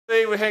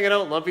Today we're hanging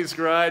out in Lumpy's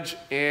garage,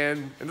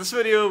 and in this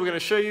video we're going to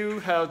show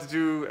you how to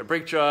do a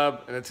brake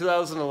job in a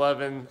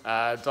 2011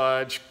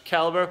 Dodge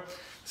Caliber.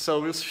 So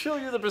we'll show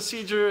you the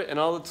procedure and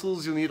all the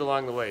tools you'll need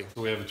along the way.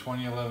 So we have a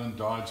 2011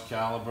 Dodge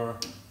Caliber.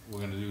 We're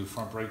going to do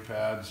front brake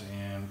pads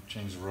and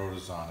change the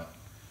rotors on it.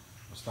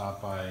 We'll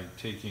start by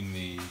taking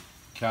the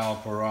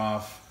caliper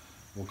off.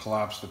 We'll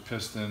collapse the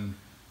piston,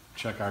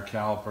 check our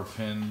caliper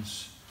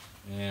pins,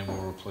 and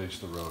we'll replace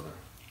the rotor.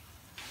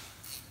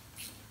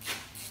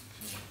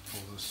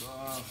 Pull this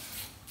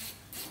off.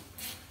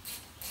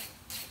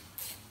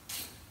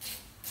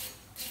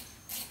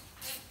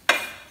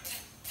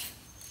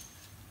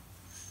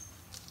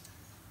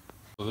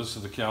 So this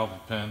is the caliper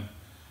pin.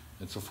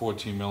 It's a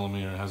 14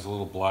 millimeter. It has a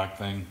little black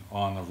thing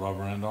on the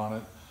rubber end on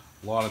it.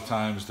 A lot of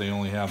times they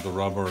only have the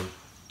rubber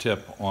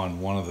tip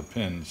on one of the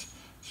pins.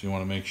 So you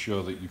want to make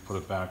sure that you put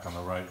it back on the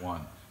right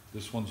one.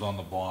 This one's on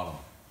the bottom.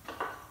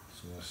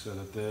 So we'll set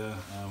it there,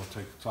 and we'll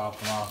take the top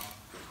one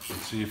off and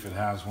see if it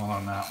has one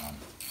on that one.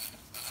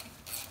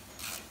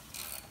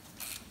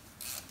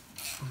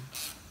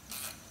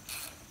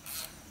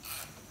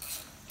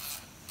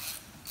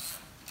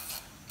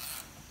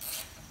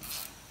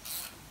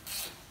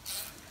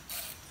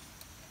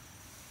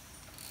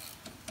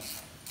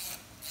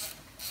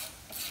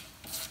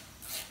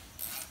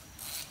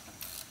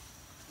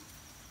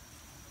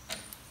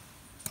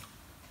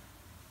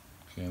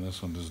 Okay, and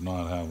this one does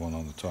not have one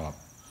on the top.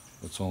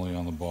 It's only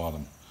on the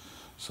bottom.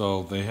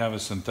 So they have a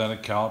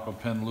synthetic caliper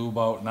pin lube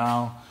out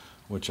now,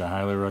 which I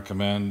highly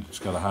recommend. It's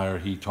got a higher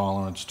heat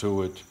tolerance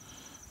to it,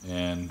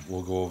 and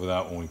we'll go over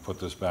that when we put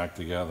this back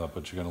together.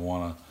 But you're going to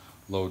want to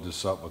load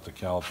this up with the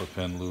caliper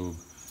pin lube,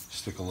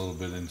 stick a little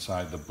bit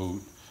inside the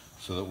boot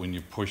so that when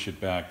you push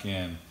it back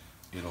in,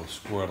 it'll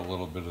squirt a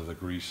little bit of the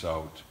grease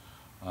out,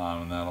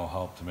 and that'll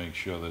help to make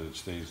sure that it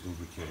stays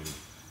lubricated.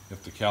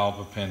 If the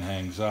caliper pin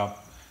hangs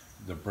up,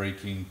 the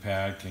braking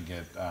pad can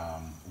get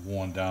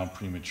worn down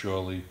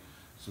prematurely.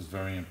 So it's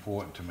very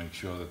important to make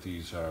sure that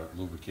these are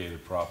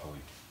lubricated properly.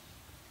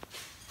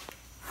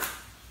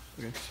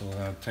 Okay. So we're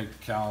going to take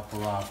the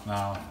caliper off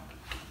now.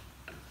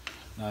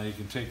 Now you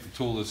can take the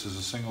tool. This is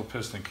a single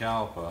piston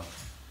caliper,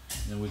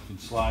 and we can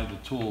slide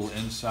the tool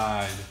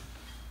inside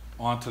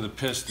onto the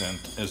piston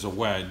as a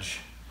wedge,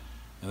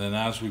 and then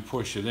as we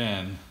push it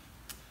in,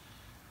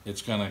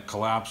 it's going to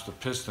collapse the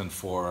piston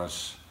for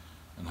us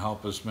and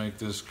help us make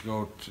this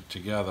go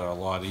together a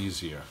lot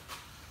easier.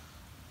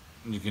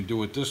 And you can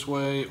do it this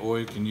way, or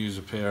you can use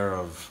a pair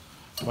of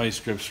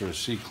vice grips or a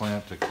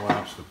C-clamp to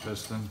collapse the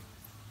piston.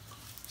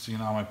 See,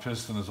 now my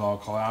piston is all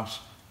collapsed.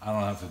 I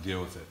don't have to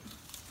deal with it.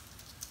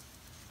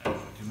 I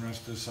can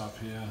rest this up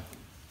here.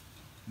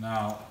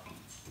 Now,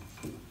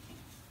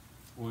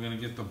 we're going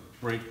to get the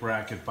brake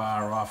bracket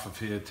bar off of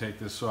here, take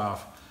this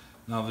off.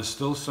 Now, there's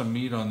still some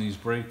meat on these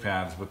brake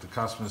pads, but the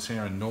customer's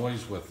hearing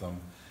noise with them.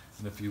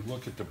 And if you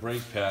look at the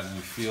brake pad and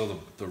you feel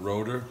the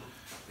rotor,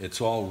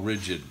 it's all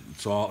rigid.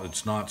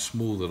 It's not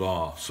smooth at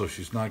all. So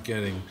she's not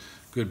getting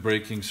good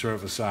braking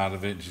surface out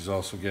of it. And she's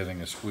also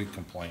getting a squeak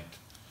complaint.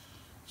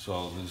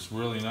 So there's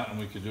really nothing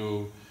we could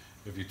do.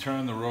 If you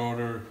turn the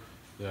rotor,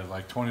 they're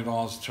like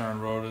 $20 to turn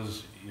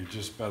rotors. You're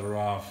just better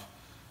off.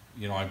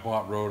 You know, I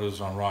bought rotors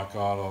on Rock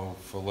Auto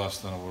for less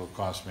than it would have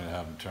cost me to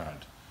have them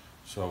turned.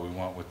 So we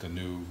went with the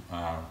new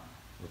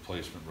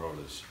replacement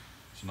rotors.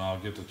 So now I'll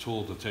get the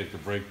tool to take the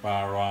brake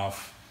bar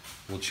off.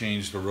 We'll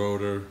change the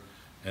rotor,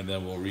 and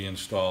then we'll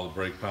reinstall the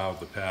brake bar with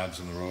the pads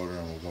and the rotor,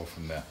 and we'll go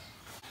from there.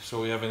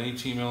 So we have an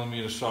 18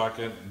 millimeter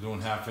socket. I'm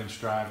doing 1/2 inch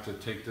drive to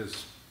take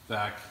this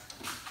back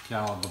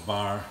caliber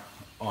bar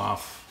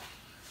off.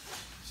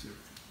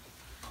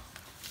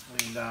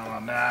 Lean down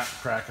on that,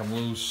 crack them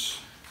loose.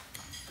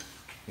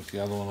 Get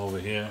the other one over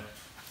here.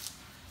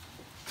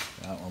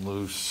 That one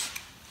loose.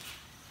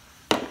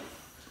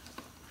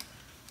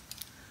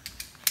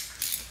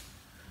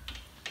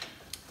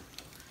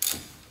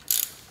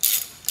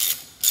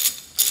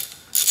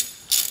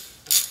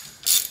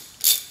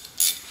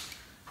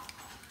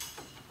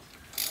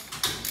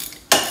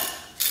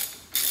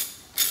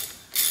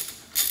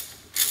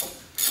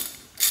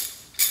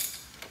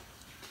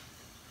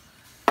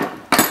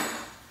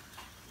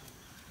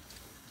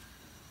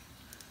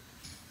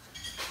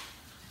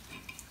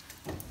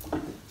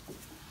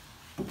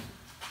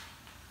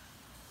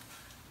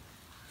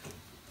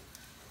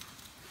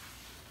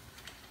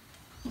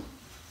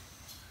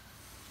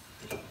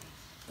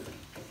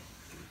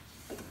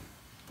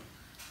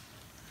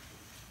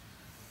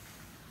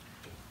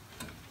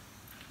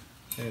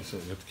 Okay, so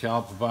we get the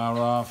caliper bar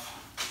off.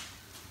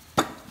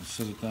 We'll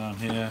sit it down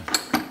here.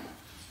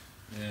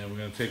 And we're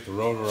going to take the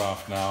rotor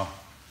off now.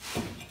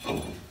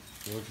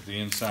 If you look at the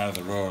inside of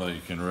the rotor,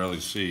 you can really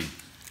see,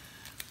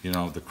 you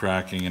know, the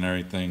cracking and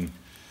everything.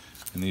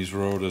 And these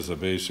rotors are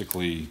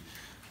basically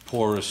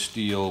porous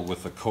steel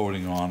with a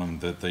coating on them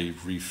that they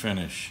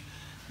refinish.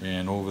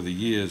 And over the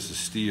years, the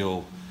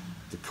steel,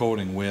 the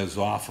coating wears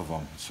off of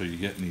them. So you're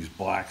getting these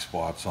black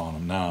spots on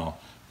them now.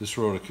 This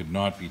rotor could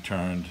not be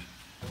turned.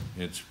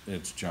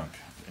 It's junk,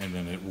 and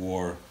then it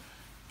wore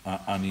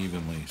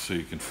unevenly, so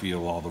you can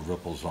feel all the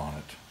ripples on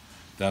it.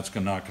 that's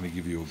not gonna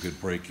give you a good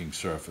braking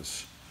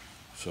surface.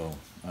 So,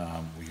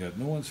 we got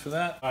new ones for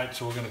that. All right,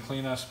 so we're gonna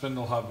clean our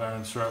spindle hub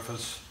bearing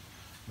surface.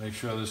 Make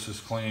sure this is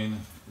clean,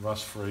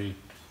 rust-free.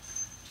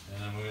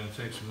 And then we're gonna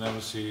take some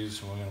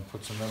Never-Seez, and we're gonna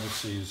put some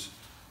Never-Seez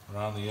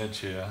around the edge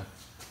here,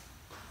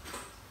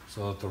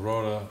 so that the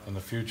rotor, in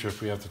the future,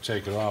 if we have to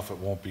take it off, it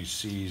won't be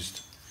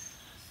seized,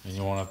 and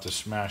you won't have to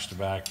smash the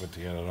back of it to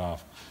get it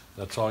off.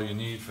 That's all you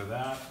need for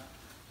that.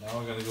 Now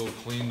we're gonna go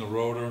clean the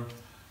rotor.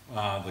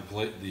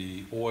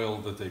 The oil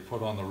that they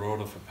put on the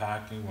rotor for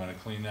packing, we're gonna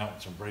clean that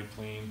with some brake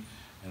clean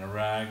and a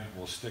rag.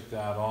 We'll stick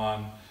that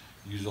on,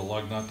 use a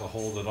lug nut to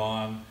hold it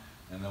on,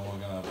 and then we're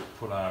gonna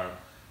put our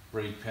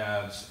brake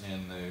pads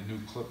and the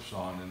new clips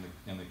on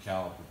in the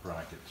caliper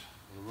bracket.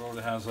 The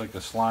rotor has like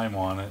a slime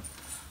on it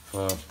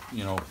for,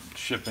 you know,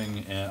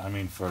 shipping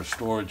and for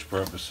storage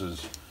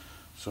purposes.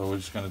 So we're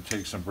just gonna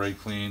take some brake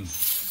clean,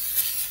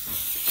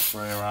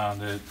 spray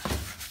around it,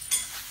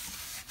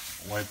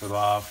 wipe it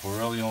off. We're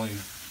really only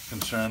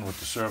concerned with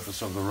the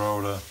surface of the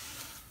rotor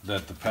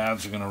that the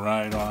pads are going to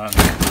ride on.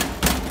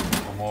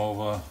 Come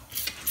over.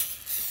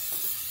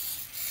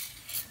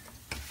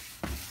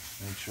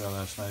 Make sure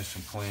that's nice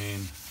and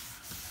clean.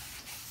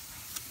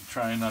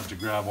 Try not to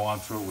grab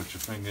onto it with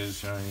your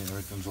fingers. You know,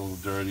 everything's a little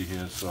dirty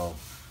here, so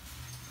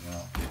you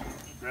know,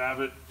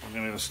 grab it. We're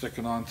going to stick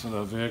it onto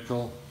the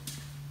vehicle.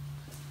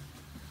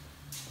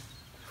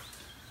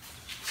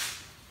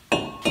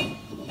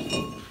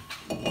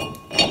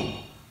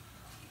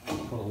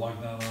 Lug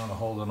nut on to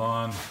hold it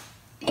on.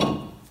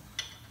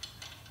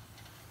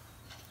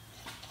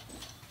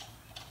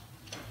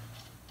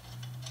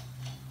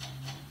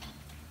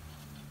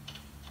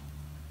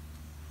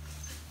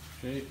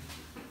 Okay,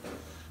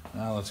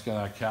 now let's get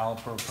our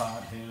caliper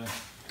part here.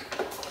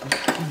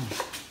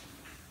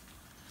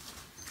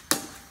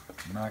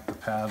 Knock the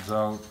pads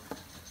out.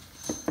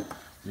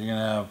 You're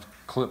gonna have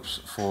clips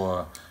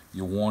for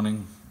your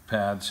warning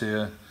pads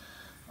here,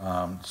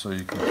 so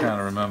you can kind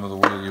of remember the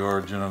way the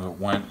origin of it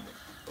went.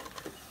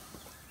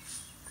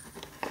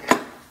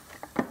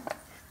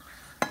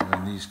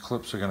 These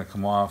clips are going to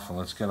come off, and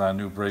let's get our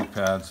new brake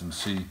pads and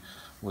see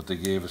what they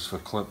gave us for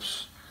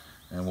clips.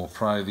 And we'll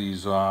pry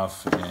these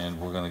off, and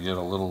we're going to get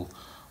a little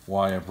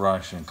wire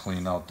brush and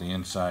clean out the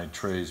inside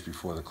trays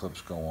before the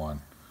clips go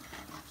on.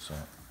 So,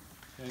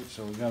 okay,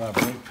 so we got our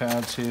brake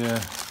pads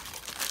here,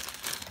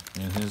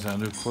 and here's our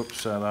new clip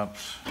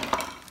setups.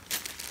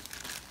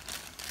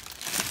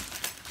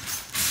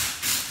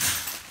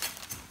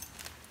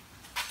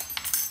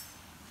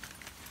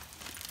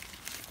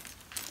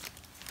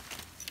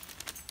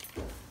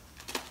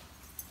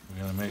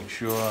 We're going to make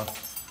sure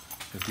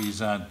that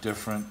these aren't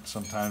different.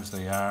 Sometimes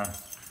they are.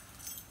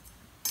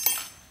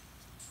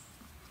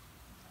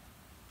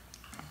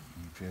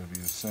 Appear to be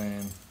the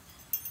same.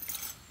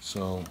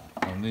 So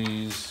on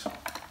these,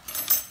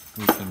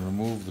 we can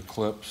remove the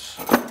clips,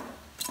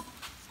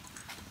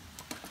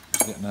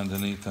 getting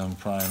underneath them,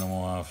 prying them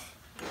off.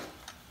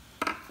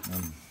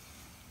 And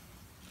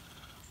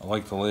I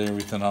like to lay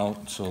everything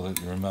out so that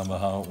you remember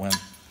how it went,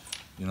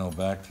 you know,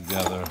 back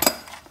together.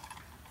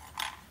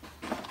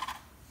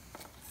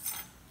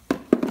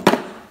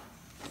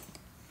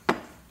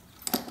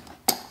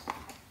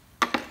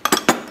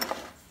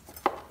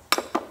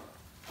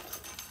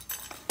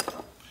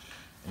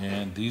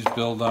 And these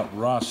build up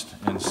rust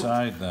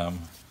inside them,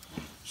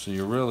 so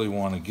you really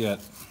want to get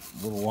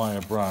a little wire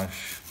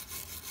brush,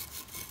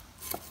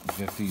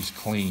 get these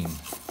clean,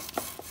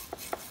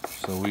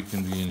 so we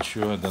can be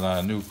ensured that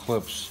our new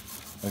clips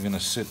are going to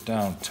sit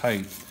down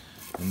tight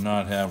and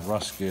not have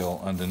rust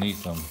scale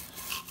underneath them,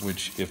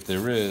 which if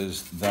there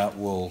is, that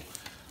will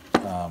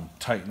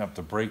tighten up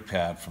the brake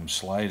pad from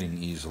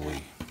sliding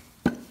easily.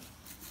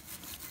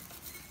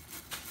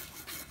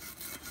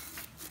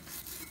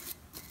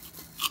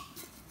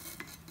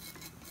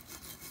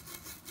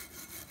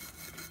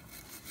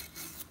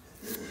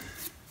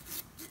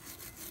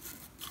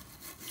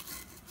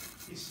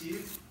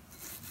 Steve?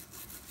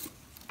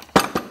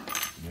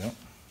 Yep.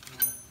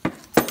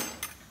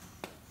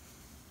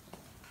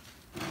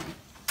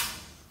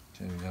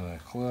 Okay, we got our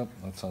clip.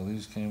 That's how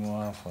these came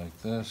off,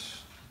 like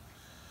this.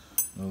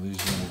 No,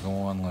 these are going to go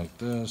on like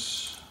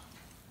this.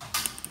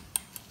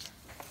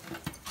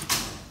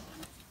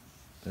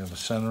 They have a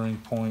centering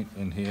point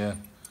in here.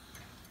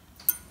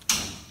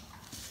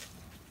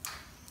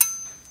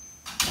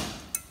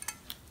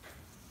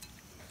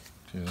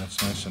 Okay,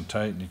 that's nice and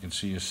tight, and you can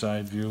see your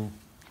side view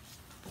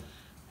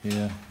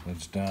here.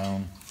 That's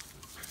down.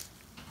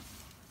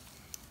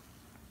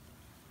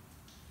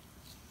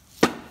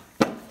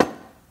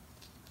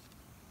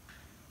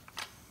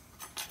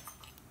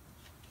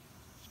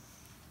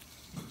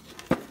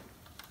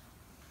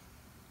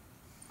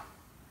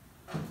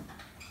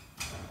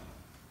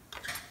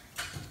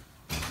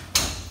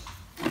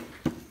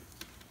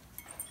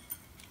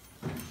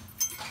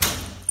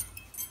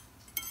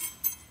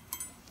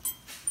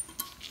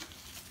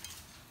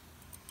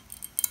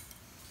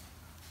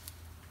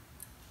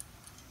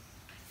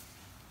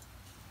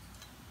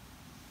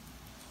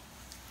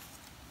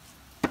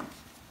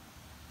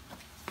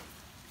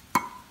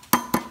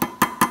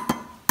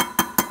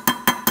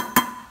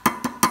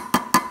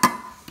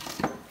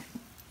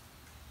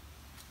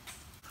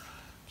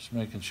 Just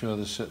making sure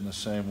they're sitting the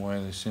same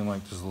way. They seem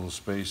like there's a little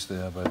space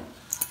there, but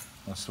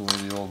that's the way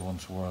the old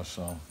ones were,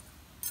 so.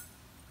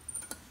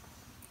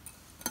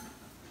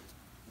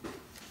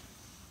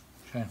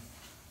 Okay.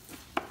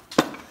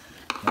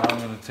 Now I'm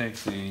going to take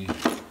the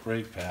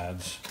brake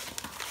pads.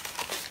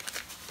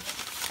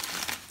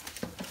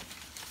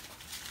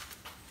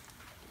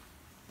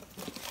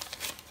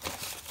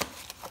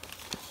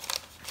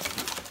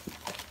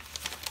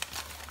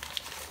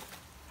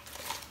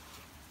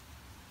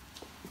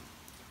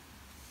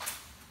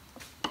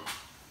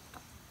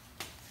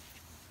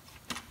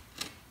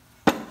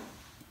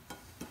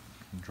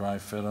 Dry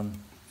fit them.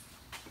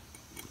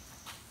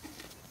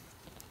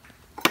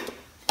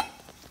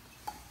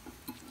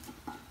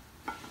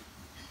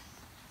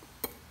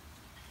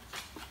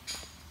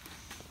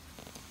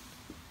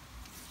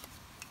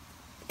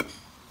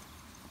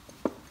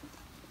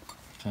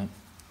 Okay.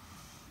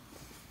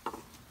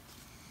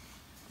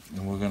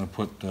 And we're going to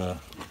put the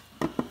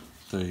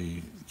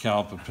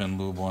caliper pin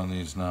lube on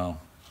these now.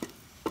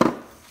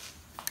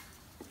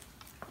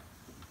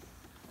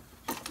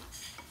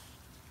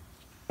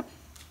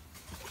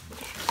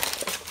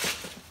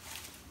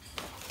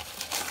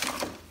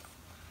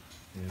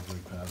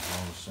 Brake pads are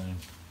all the same.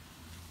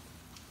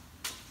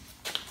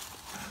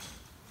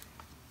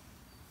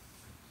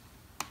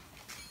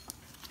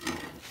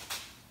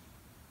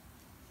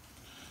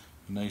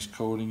 Nice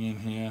coating in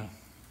here.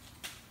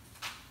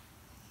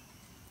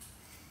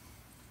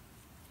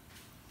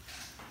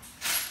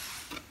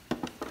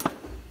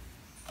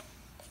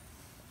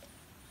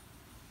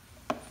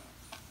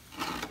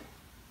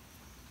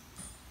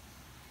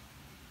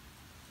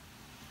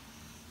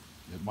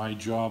 At my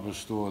Java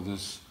store,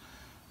 this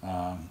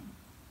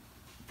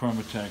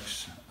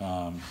Permatex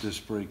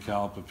disc brake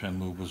caliper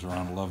pin lube was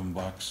around 11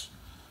 bucks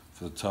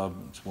for the tub.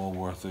 It's well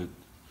worth it.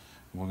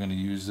 We're going to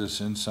use this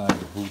inside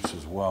the boots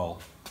as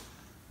well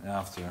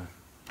after.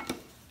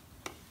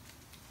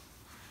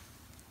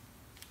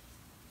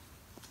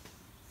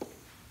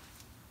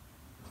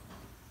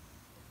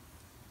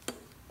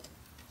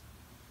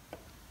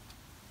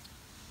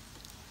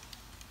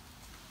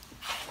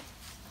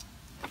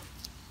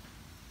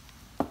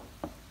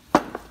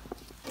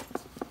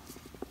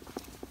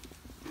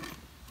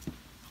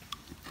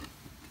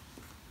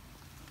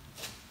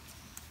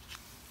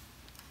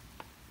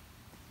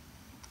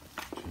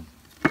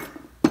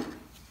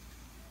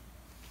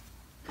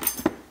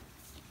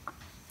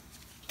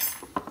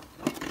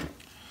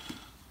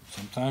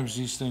 Sometimes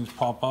these things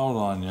pop out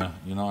on you,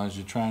 you know, as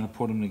you're trying to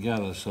put them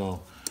together,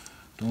 so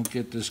don't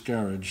get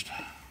discouraged.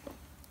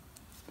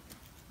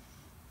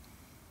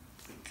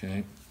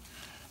 Okay,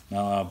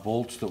 now our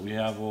bolts that we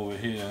have over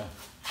here,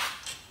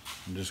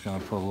 I'm just going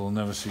to put a little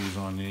nemesis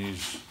on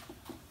these.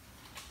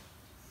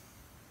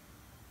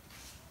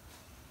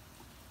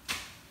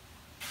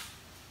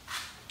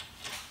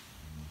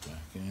 Back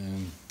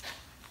in.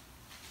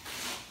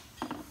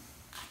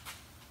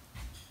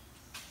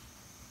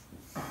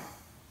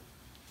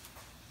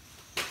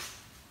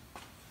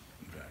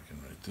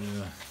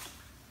 There.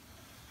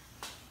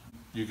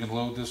 You can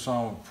load this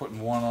on, we're putting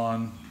one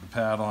on, the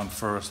pad on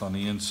first on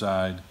the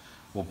inside.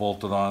 We'll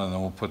bolt it on and then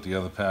we'll put the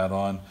other pad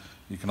on.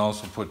 You can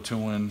also put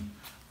two in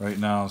right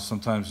now.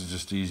 Sometimes it's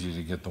just easy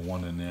to get the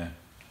one in there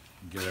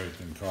and get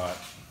everything caught.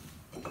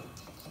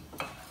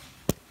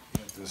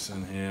 Get this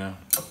in here.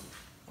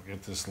 We'll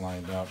get this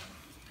lined up.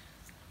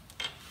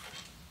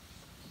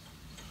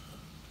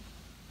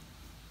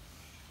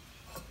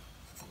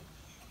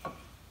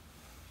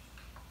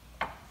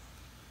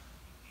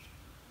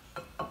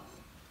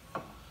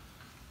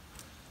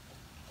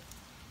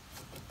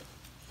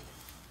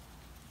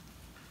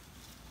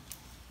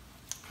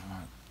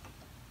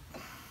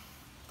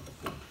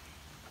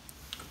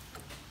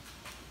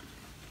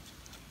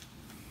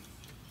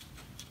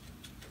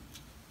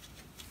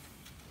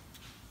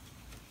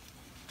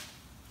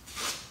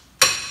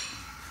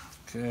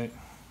 Okay,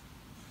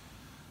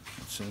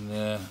 it's in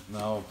there.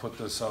 Now we'll put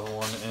this other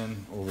one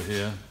in over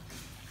here.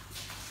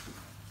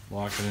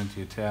 Lock it into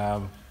your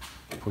tab,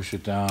 push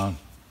it down.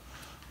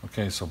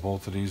 Okay, so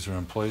both of these are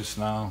in place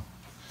now.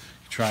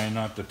 Try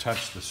not to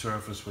touch the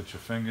surface with your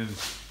fingers,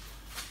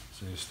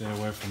 so you stay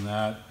away from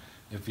that.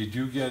 If you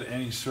do get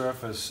any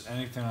surface,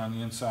 anything on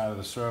the inside of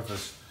the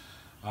surface,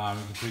 you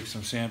can take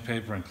some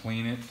sandpaper and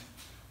clean it,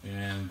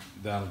 and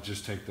that'll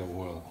just take the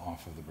oil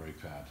off of the brake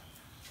pad.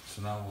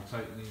 So now we'll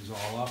tighten these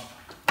all up,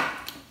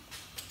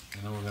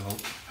 and then we're going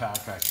to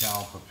pack our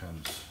caliper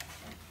pins.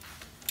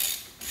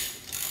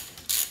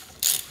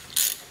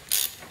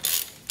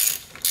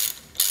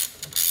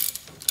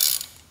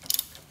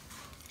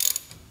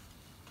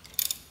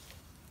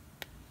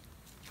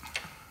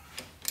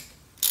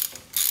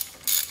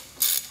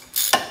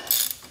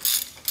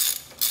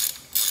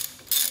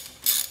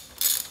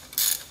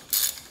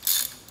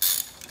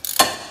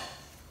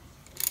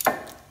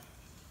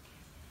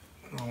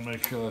 I'll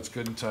make sure that's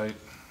good and tight.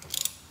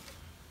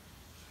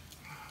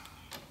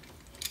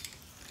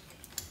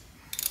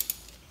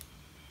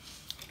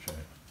 Okay.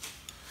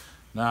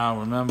 Now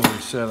remember we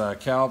said our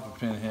caliper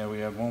pin here, we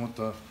had one with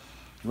the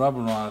rubber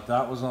on it.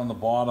 That was on the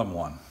bottom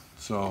one.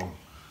 So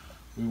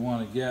we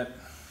want to get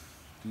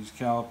these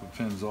caliper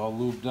pins all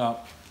lubed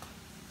up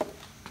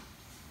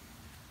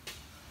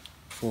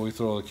before we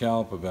throw the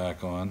caliper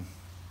back on.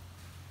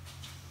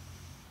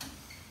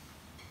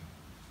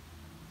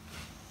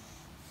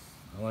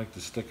 I like to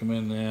stick them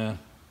in there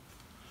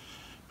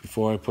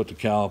before I put the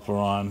caliper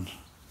on,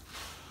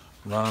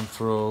 run them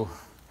through.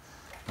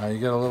 Now you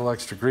get a little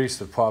extra grease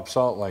that pops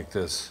out like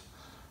this.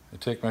 I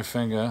take my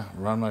finger,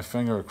 run my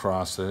finger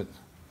across it.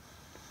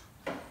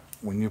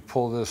 When you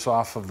pull this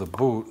off of the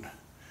boot,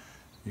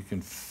 you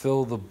can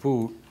fill the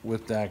boot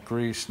with that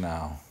grease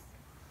now.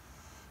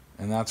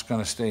 And that's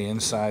going to stay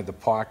inside the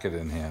pocket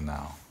in here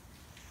now.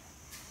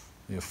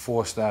 You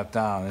force that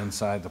down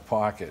inside the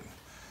pocket.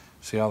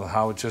 See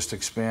how it just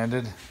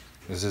expanded?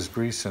 There's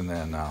grease in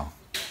there now.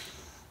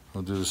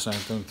 We'll do the same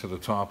thing to the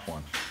top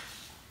one.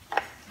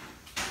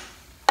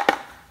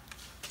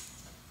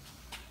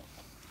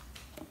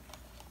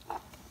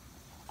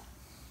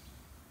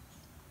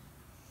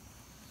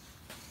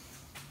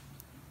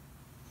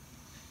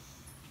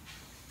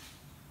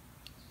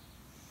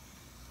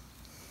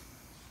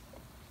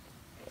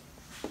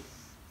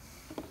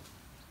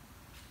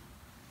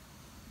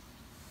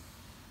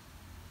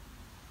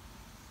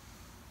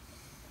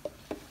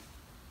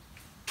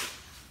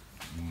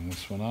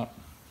 This one up.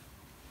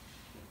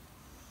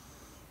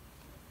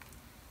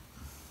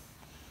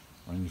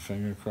 Run your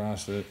finger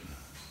across it.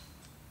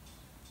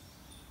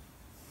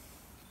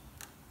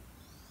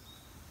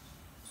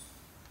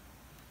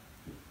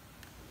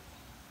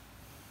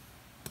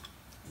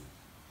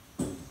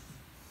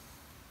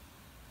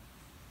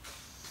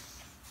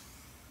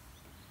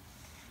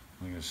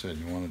 Like I said,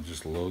 you want to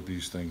just load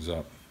these things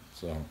up.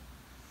 So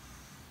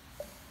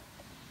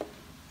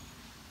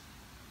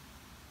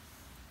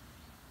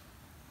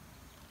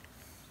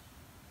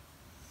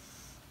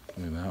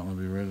that one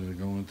will be ready to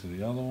go into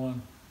the other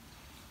one.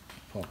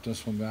 Pop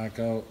this one back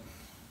out.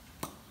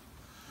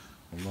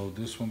 We'll load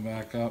this one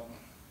back up.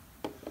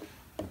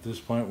 At this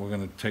point, we're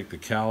going to take the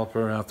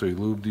caliper after we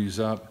lube these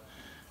up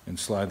and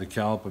slide the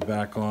caliper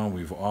back on.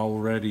 We've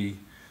already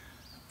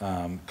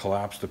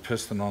collapsed the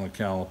piston on the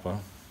caliper.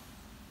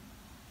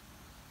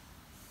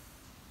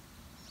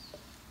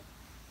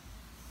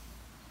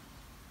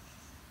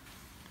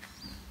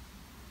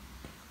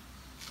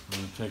 We're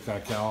going to take our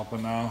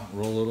caliper now,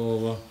 roll it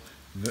over.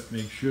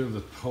 Make sure the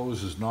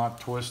hose is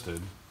not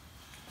twisted.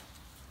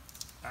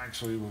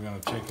 Actually, we're going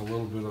to take a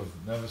little bit of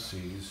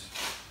never-sees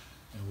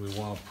and we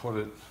want to put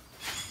it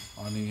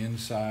on the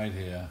inside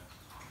here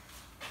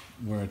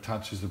where it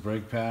touches the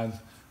brake pad.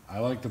 I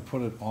like to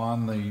put it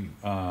on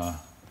the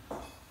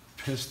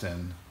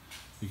piston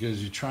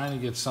because you're trying to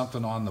get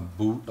something on the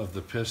boot of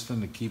the piston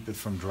to keep it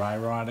from dry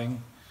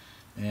rotting.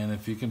 And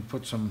if you can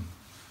put some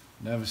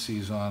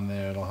never-sees on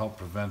there, it'll help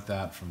prevent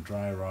that from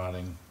dry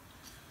rotting.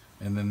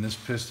 And then this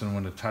piston,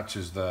 when it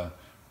touches the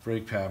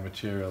brake pad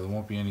material, there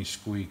won't be any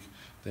squeak.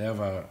 They have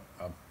a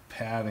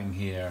padding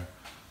here,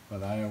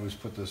 but I always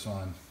put this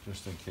on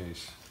just in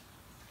case.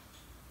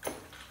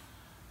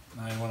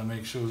 Now you want to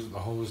make sure the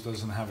hose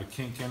doesn't have a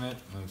kink in it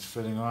and it's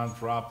fitting on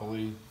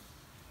properly.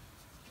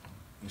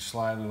 You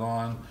slide it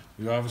on.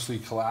 You obviously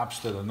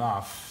collapsed it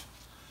enough,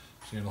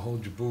 so you're going to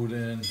hold your boot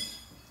in and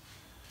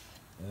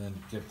then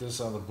get this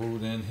other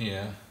boot in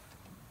here.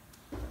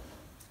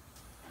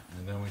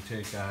 And then we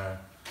take our,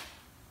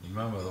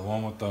 remember the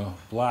one with the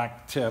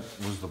black tip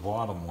was the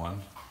bottom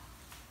one.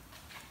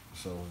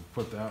 So we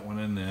put that one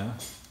in there.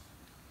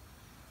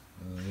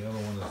 And then the other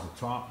one is the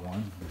top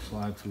one. We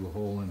slide through a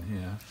hole in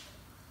here.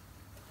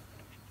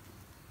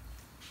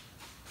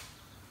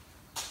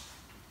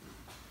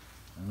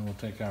 And then we'll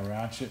take our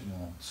ratchet and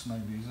we'll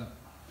snug these up.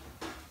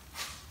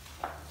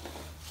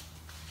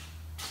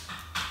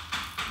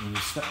 When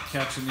you're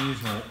catching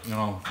these, you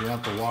know, if you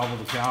have to wobble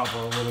the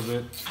caliper a little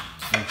bit,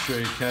 make sure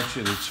you catch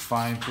it. It's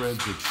fine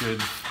threads. It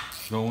should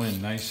go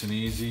in nice and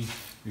easy.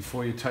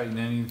 Before you tighten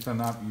anything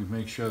up, you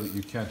make sure that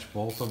you catch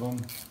both of them.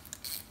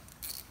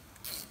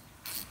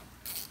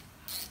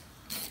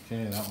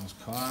 Okay, that one's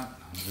caught.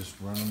 I'll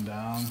just run them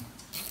down.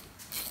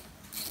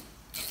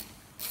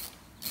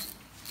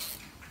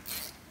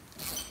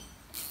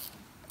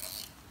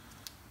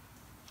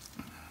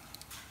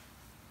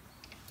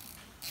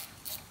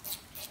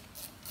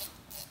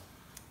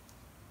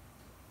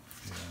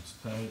 Okay, that's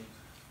tight.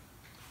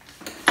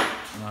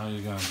 Now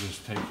you're going to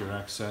just take your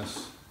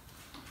excess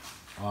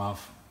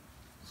off.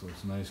 So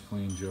it's a nice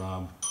clean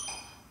job.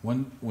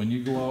 When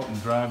you go out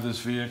and drive this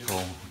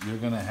vehicle, you're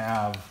going to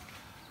have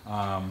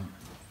a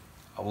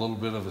little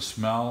bit of a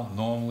smell.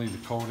 Normally the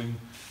coating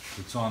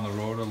that's on the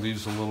rotor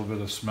leaves a little bit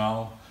of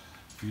smell.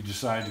 If you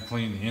decide to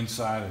clean the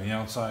inside and the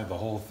outside, the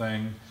whole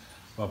thing,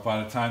 but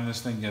by the time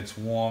this thing gets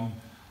warm,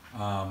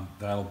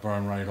 that'll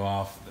burn right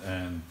off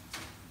and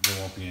there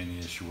won't be any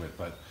issue with it.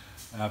 But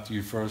after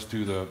you first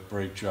do the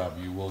brake job,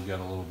 you will get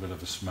a little bit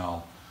of a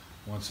smell.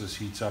 Once this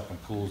heats up and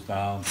cools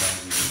down, and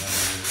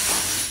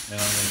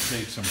I'm going to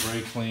take some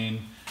brake clean,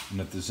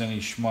 and if there's any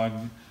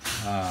schmeg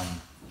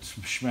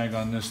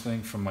on this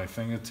thing from my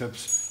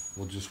fingertips,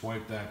 we'll just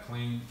wipe that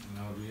clean, and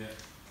that'll be it.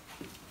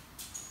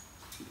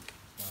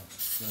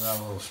 Get out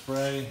a little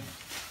spray.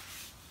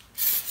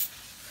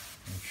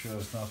 Make sure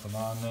there's nothing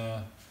on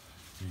there.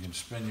 You can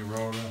spin your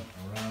rotor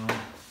around.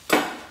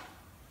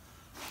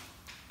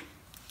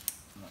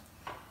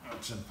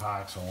 It's in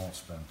park, so it won't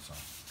spin, so.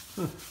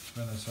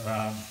 Spin this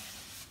around,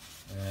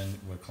 and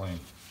we're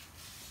clean.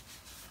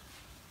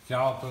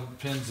 Caliper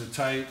pins are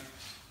tight.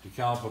 The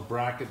caliper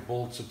bracket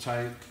bolts are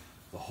tight.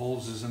 The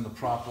hose is in the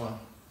proper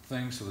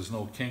thing, so there's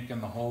no kink in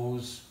the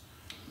hose.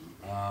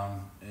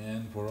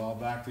 And we're all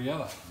back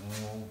together.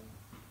 And we'll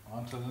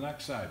on to the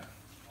next side.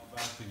 All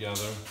back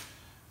together,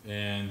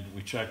 and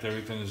we checked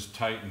everything is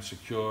tight and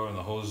secure, and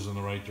the hose is in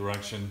the right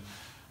direction.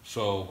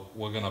 So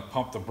we're gonna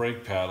pump the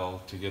brake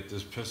paddle to get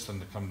this piston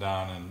to come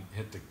down and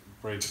hit the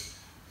brake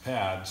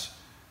pads,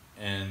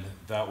 and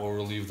that will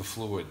relieve the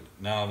fluid.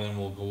 Now then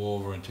we'll go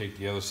over and take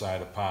the other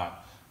side apart.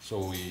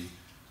 So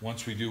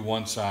once we do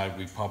one side,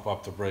 we pump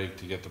up the brake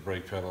to get the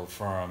brake pedal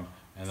firm,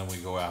 and then we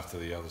go after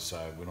the other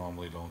side. We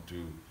normally don't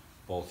do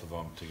both of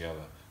them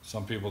together.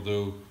 Some people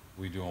do,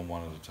 we do them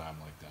one at a time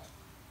like that.